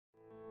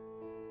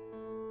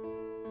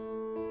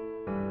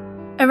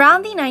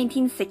Around the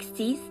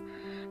 1960s,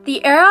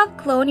 the era of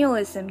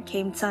colonialism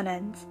came to an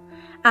end,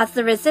 as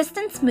the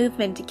resistance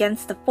movement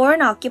against the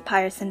foreign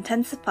occupiers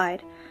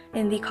intensified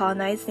in the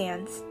colonized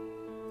lands.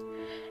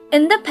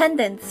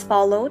 Independence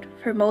followed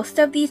for most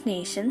of these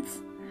nations,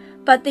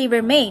 but they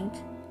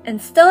remained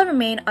and still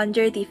remain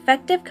under the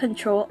effective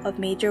control of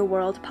major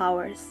world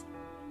powers.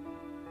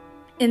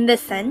 In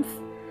this sense,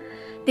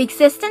 the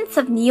existence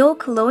of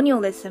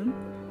neo-colonialism,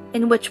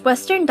 in which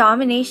Western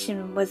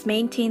domination was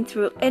maintained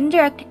through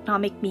indirect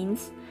economic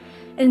means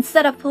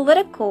instead of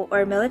political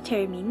or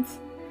military means,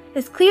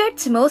 is clear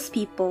to most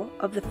people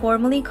of the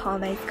formerly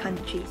colonized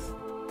countries.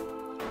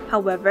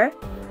 However,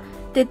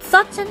 did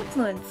such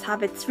influence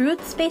have its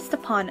roots based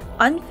upon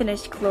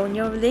unfinished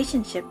colonial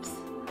relationships?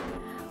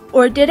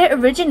 Or did it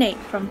originate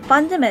from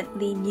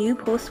fundamentally new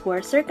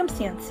post-war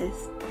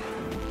circumstances?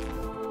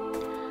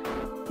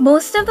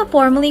 Most of the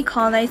formerly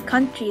colonized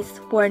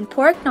countries were in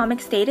poor economic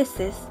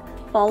statuses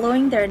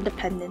following their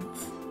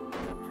independence.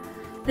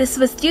 This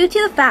was due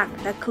to the fact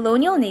that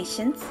colonial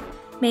nations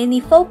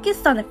mainly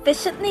focused on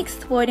efficiently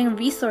exploiting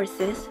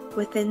resources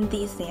within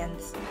these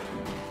lands.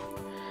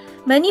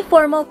 Many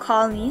former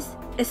colonies,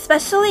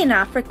 especially in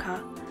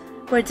Africa,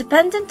 were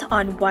dependent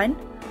on one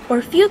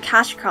or few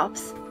cash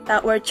crops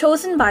that were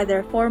chosen by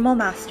their formal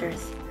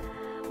masters,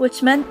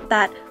 which meant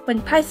that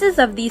when prices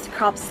of these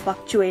crops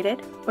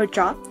fluctuated or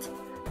dropped,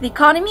 the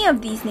economy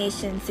of these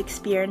nations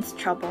experienced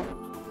trouble.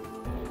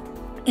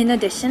 In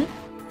addition,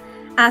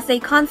 as they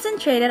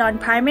concentrated on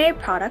primary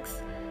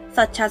products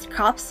such as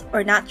crops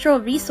or natural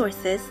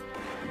resources,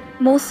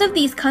 most of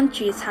these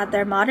countries had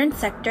their modern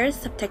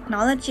sectors of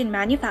technology and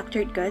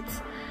manufactured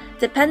goods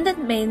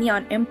dependent mainly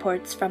on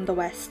imports from the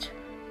West.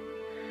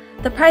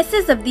 The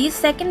prices of these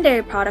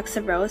secondary products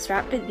arose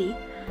rapidly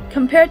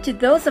compared to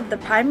those of the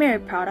primary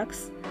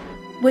products,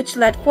 which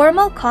led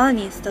formal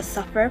colonies to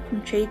suffer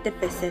from trade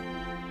deficit.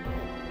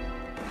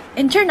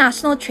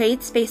 International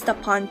trades based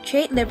upon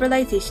trade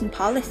liberalization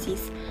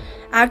policies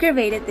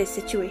aggravated this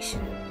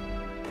situation.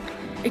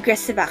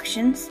 Aggressive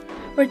actions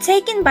were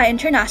taken by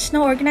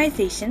international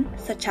organizations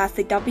such as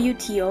the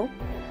WTO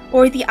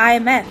or the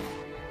IMF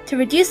to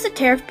reduce the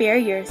tariff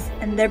barriers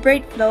and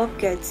liberate flow of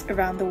goods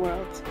around the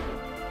world.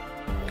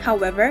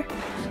 However,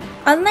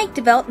 unlike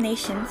developed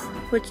nations,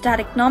 which had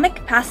economic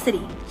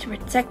capacity to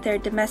protect their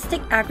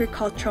domestic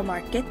agricultural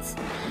markets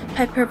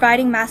by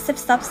providing massive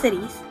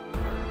subsidies,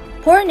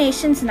 poor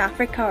nations in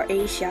Africa or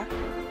Asia,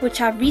 which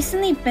have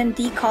recently been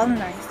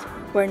decolonized,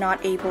 were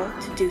not able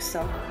to do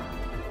so.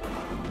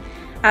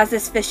 As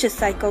this vicious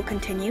cycle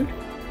continued,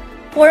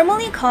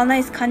 formerly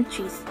colonized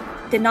countries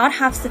did not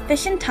have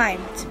sufficient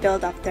time to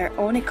build up their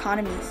own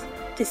economies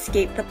to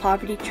escape the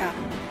poverty trap,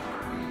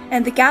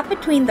 and the gap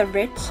between the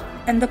rich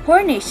and the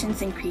poor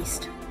nations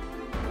increased.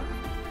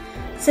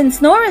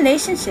 Since no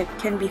relationship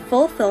can be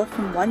fulfilled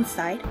from one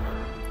side,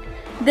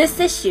 this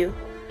issue,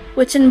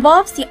 which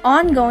involves the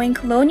ongoing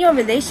colonial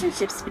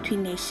relationships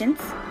between nations,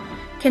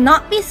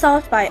 cannot be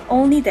solved by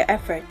only the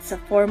efforts of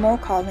formal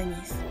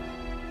colonies.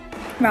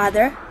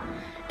 Rather,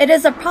 it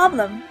is a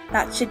problem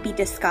that should be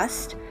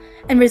discussed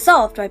and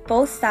resolved by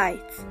both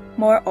sides,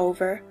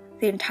 moreover,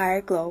 the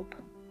entire globe.